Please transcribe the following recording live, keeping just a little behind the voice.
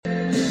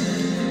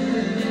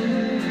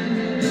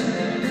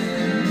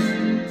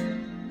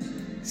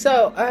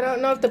So, I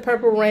don't know if the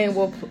Purple Rain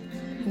will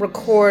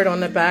record on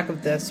the back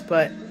of this,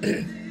 but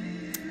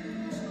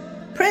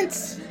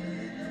Prince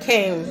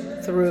came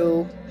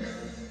through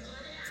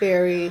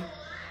very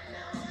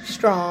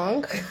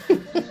strong.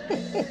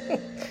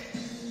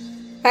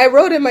 I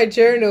wrote in my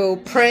journal,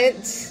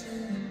 Prince,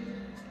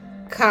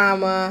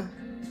 comma,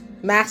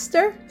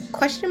 master,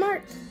 question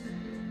mark.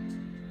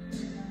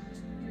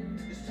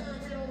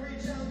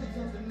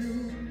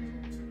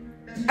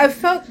 I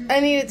felt I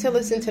needed to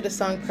listen to the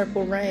song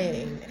Purple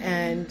Rain,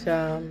 and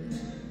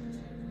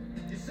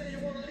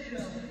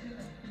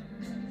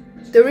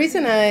the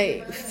reason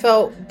I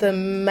felt the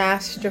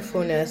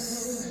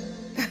masterfulness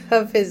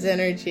of his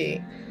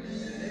energy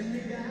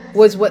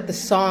was what the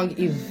song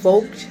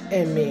evoked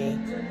in me.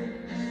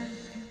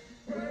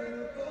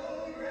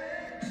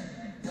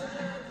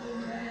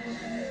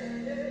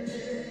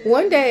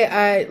 One day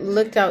I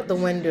looked out the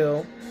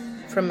window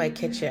from my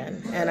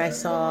kitchen and I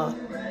saw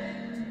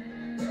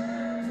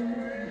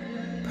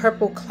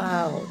purple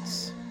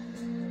clouds.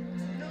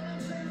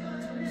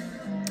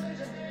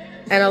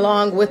 And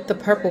along with the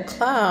purple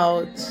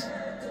clouds,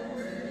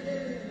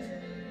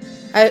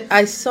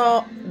 I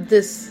saw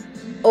this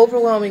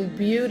overwhelming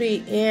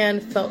beauty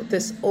and felt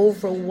this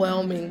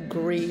overwhelming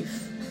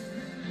grief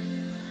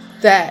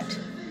that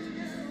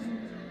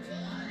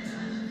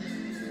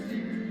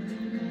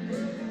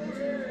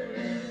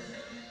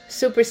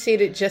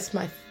superseded just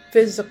my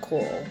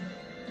physical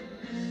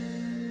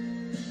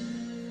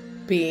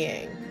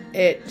being.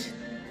 It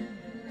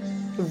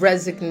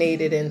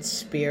resonated in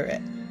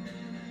spirit.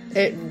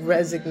 It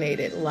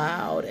resonated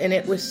loud, and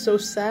it was so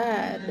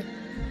sad.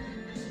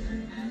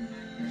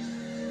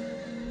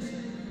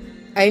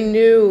 I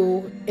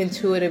knew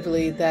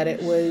intuitively that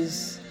it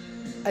was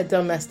a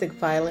domestic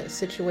violence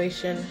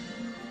situation,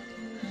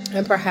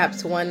 and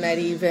perhaps one that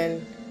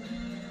even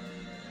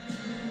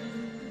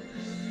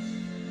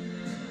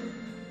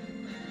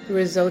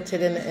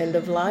resulted in the end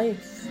of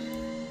life.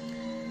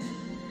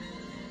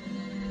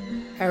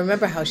 I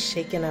remember how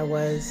shaken I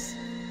was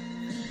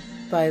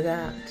by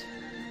that.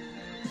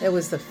 It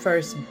was the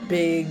first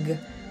big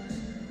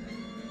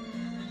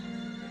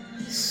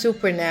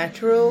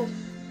supernatural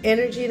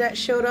energy that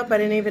showed up. I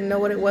didn't even know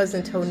what it was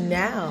until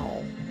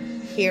now,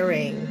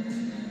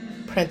 hearing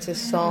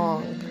Prince's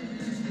song.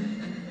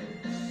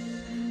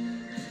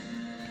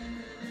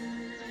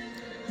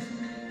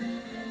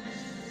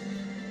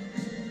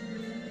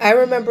 I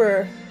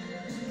remember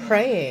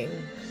praying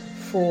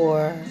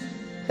for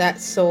that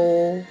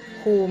soul,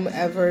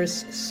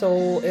 whomever's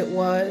soul it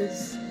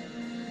was.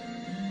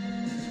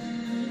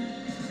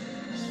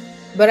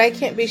 But I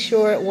can't be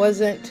sure it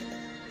wasn't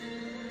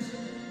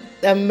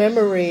a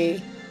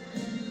memory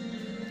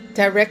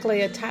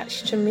directly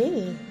attached to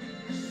me.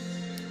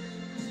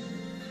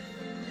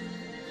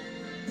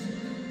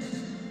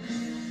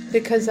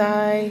 Because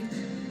I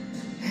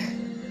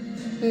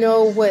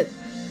know what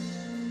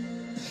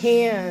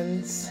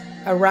hands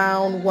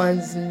around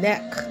one's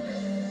neck,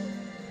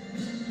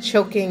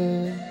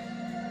 choking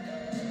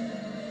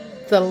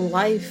the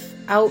life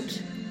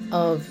out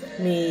of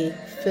me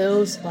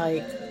feels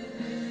like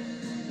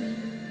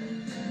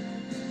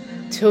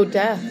till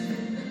death.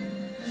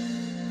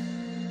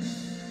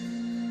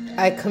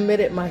 I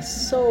committed my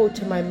soul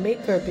to my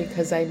maker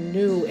because I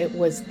knew it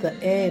was the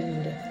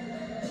end.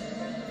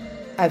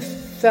 I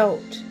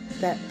felt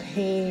that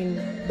pain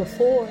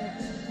before,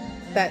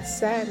 that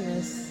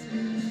sadness.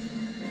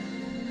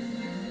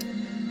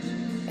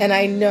 And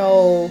I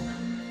know,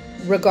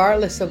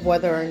 regardless of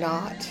whether or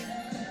not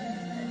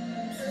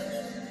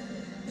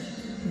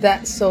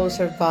that soul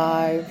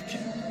survived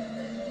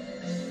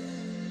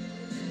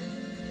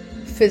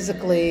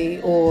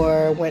physically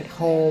or went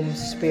home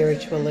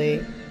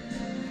spiritually,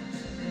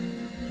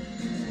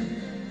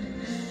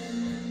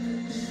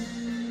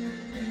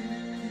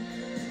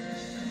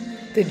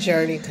 the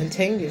journey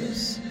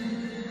continues.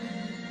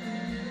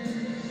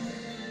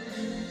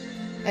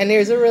 And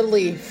there's a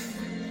relief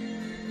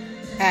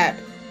at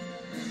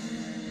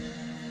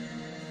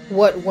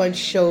what one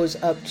shows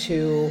up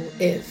to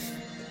if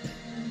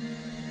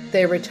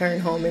they return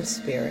home in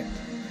spirit.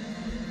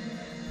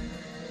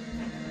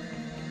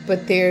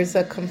 But there's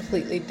a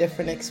completely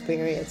different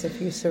experience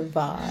if you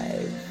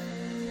survive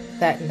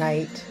that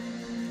night.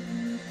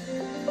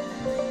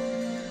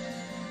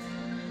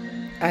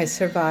 I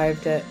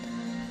survived it.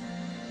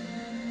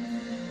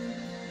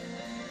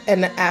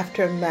 And the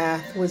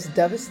aftermath was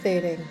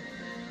devastating.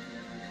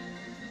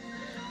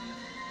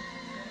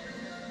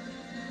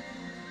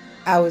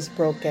 I was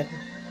broken.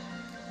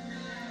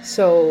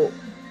 So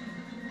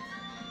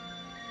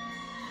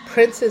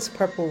Prince's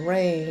Purple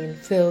Rain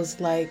feels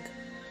like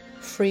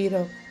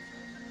freedom,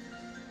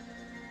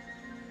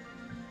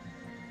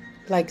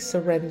 like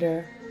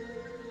surrender.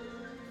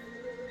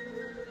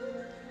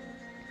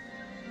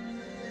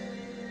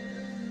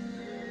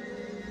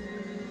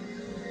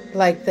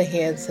 Like the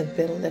hands have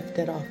been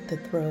lifted off the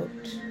throat.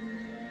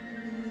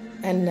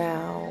 And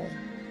now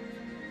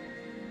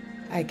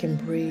I can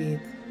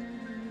breathe.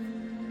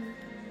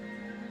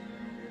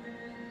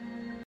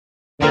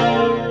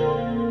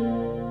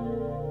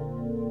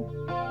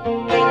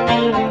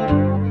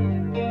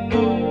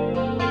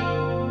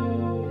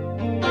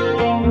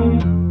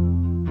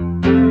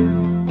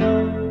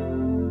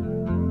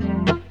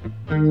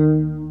 I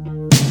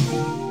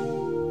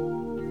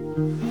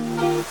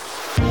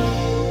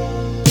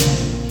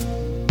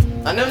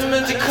never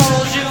meant to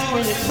cause you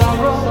any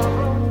sorrow.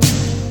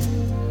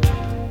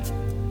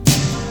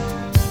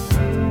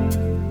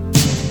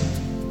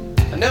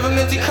 I never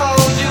meant to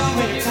cause you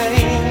any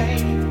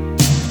pain.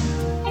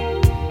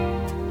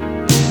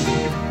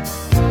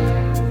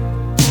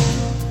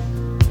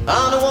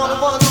 I'm the one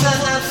who wants to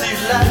see you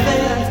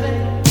laughing.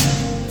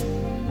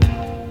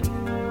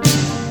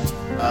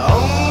 I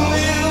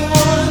only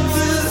want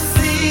to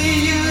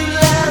see you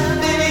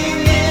laughing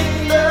in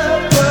the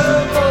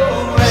purple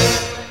rain.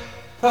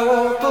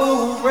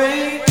 Purple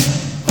rain,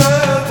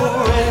 purple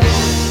rain.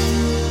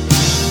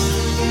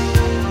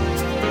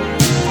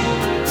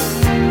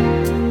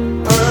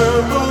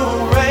 Purple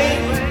rain,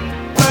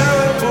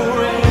 purple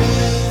rain.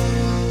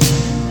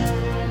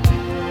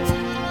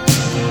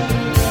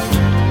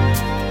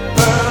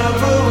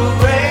 Purple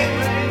rain,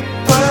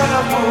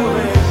 purple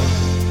rain.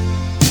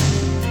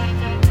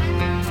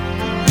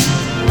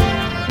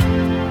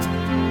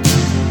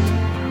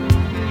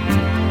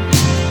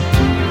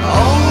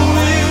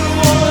 Only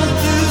want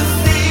to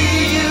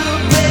see you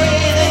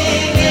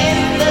bathing in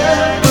the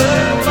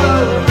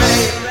purple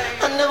rain.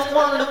 I never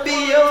wanted to be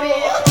your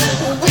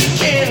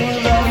weekend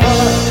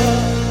lover.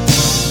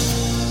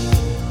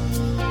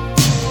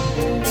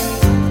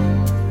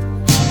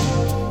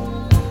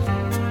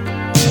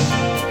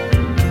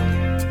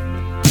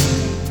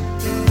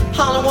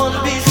 All I want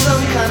to be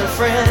some kind of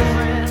friend.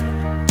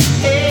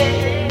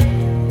 Hey.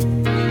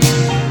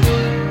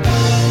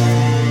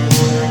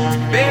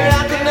 Baby,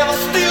 I could never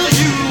steal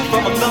you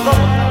from another.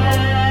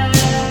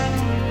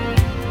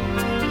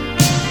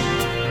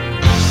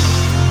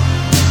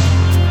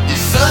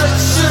 It's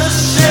such a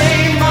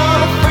shame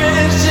our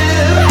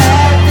friendship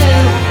had to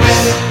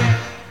end.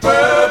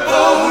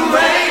 Purple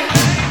rain,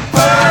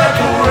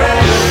 purple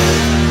rain.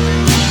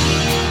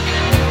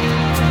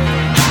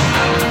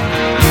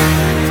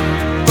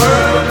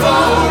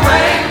 Purple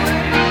rain,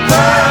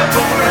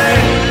 purple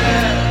rain.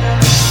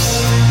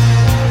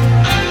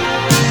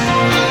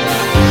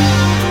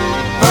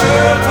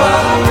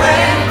 Purple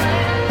rain,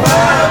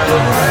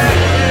 purple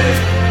rain.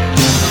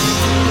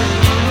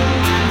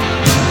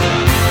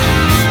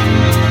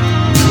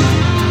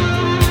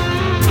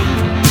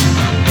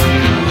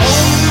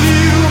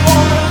 Only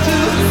want to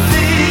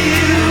see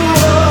you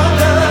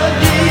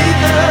underneath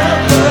the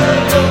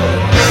purple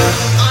rain.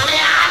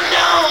 Honey, I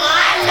know,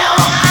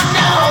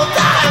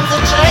 times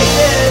are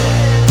changing.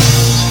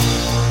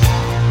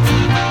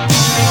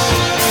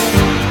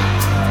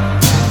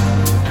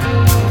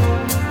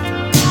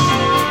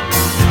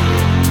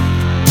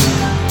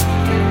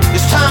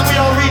 It's time we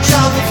all reach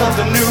out for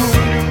something new.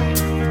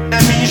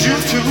 That means you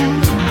too.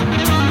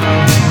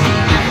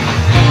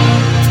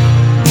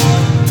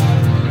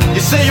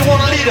 You say you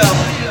want a leader,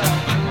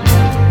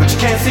 but you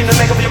can't seem to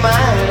make up your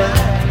mind.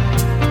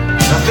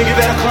 I think you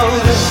better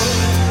close it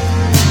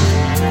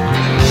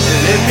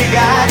and let me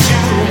guide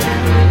you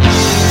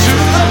to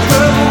the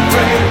purple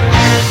rain.